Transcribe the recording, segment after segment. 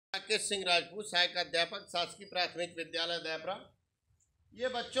राकेश सिंह राजपूत, सहायक अध्यापक, शासकीय प्राथमिक विद्यालय देवरा। ये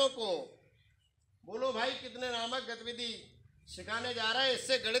बच्चों को बोलो भाई कितने नामक गतिविधि सिखाने जा रहा है।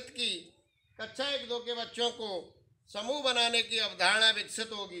 इससे गणित की कक्षा 1-2 के बच्चों को समूह बनाने की अवधारणा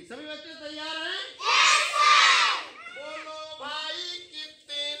विकसित होगी। सभी बच्चे तैयार हैं?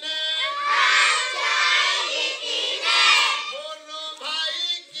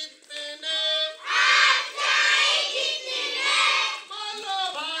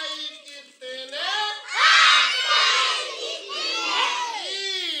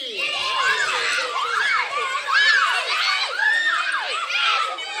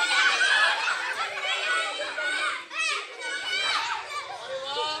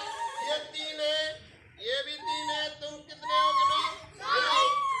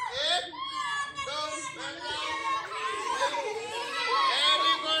 yes,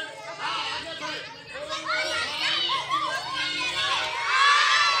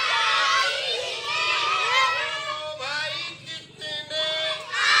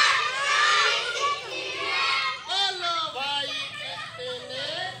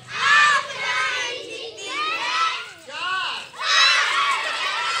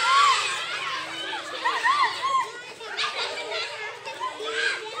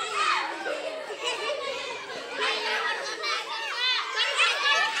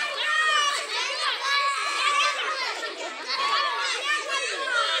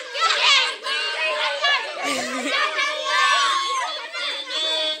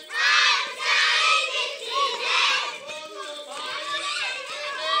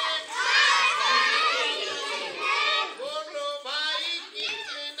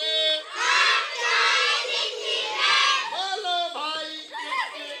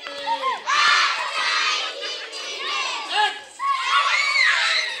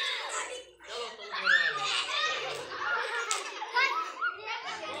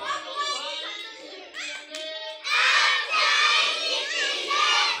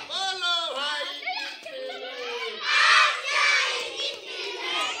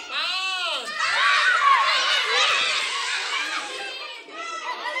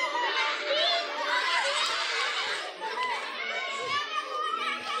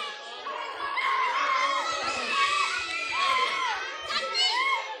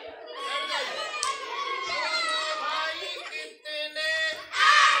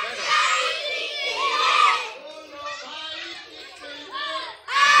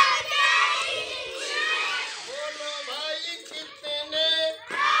 बोलो भाई कितने,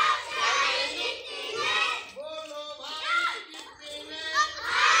 बोलो भाई कितने, बोलो भाई कितने।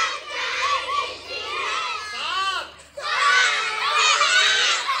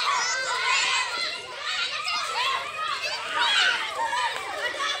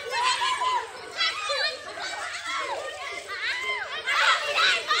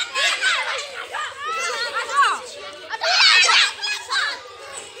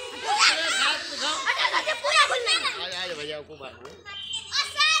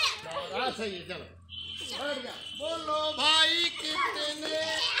 सही है, चलो बढ़िया। बोलो भाई कितने,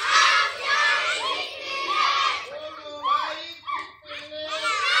 बोलो भाई कितने,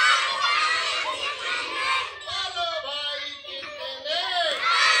 बोलो भाई कितने,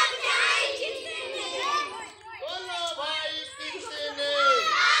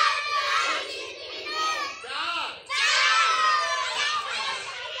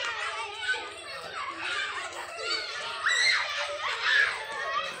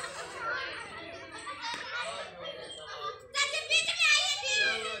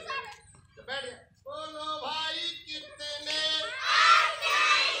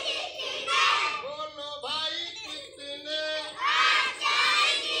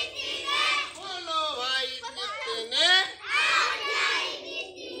 बोलो भाई कितने।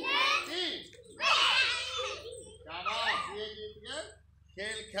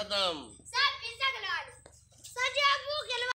 खेल खत्म।